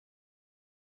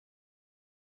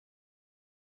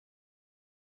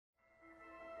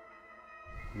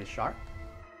Miss Sharpe,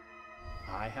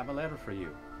 I have a letter for you.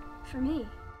 For me?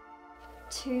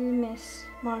 To Miss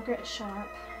Margaret Sharpe,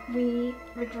 we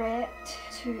regret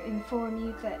to inform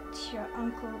you that your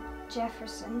Uncle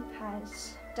Jefferson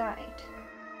has died.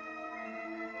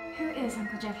 Who is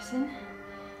Uncle Jefferson?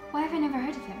 Why have I never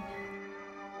heard of him?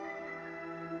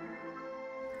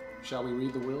 Shall we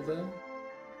read the will then?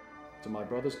 To my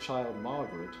brother's child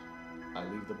Margaret, I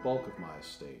leave the bulk of my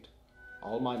estate,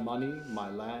 all my money, my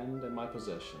land, and my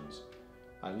possessions.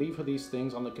 I leave her these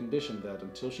things on the condition that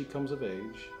until she comes of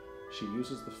age, she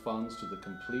uses the funds to the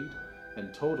complete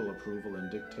and total approval and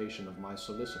dictation of my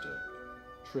solicitor,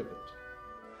 Trippett.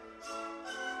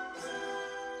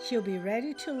 She'll be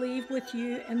ready to leave with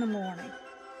you in the morning.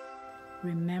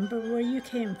 Remember where you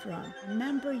came from.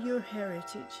 Remember your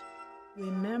heritage.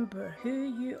 Remember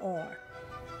who you are.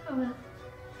 I will.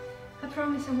 I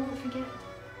promise I won't forget.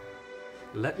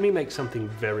 Let me make something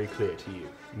very clear to you,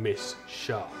 Miss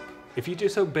Sharpe. If you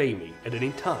disobey me at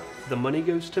any time, the money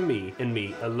goes to me and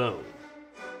me alone.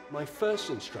 My first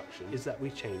instruction is that we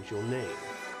change your name.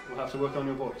 We'll have to work on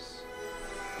your voice.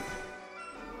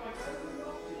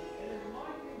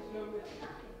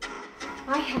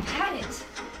 I have had it.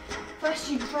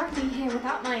 First you dragged me here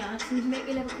without my aunts and make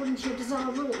me live according to your bizarre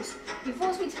rules. You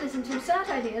forced me to listen to absurd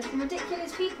ideas from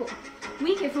ridiculous people.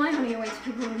 We give my money away to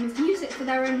people who misuse it for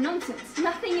their own nonsense.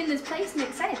 Nothing in this place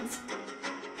makes sense.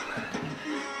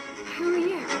 Who are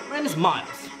you? My name is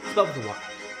Miles, spelled with a Y.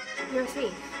 You're a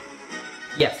thief.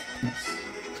 Yes.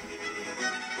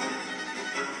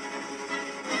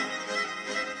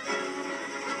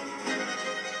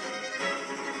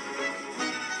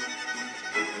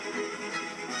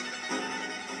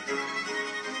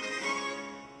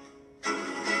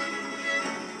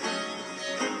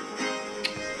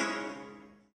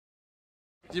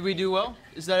 Did we do well?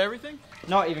 Is that everything?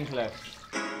 Not even close.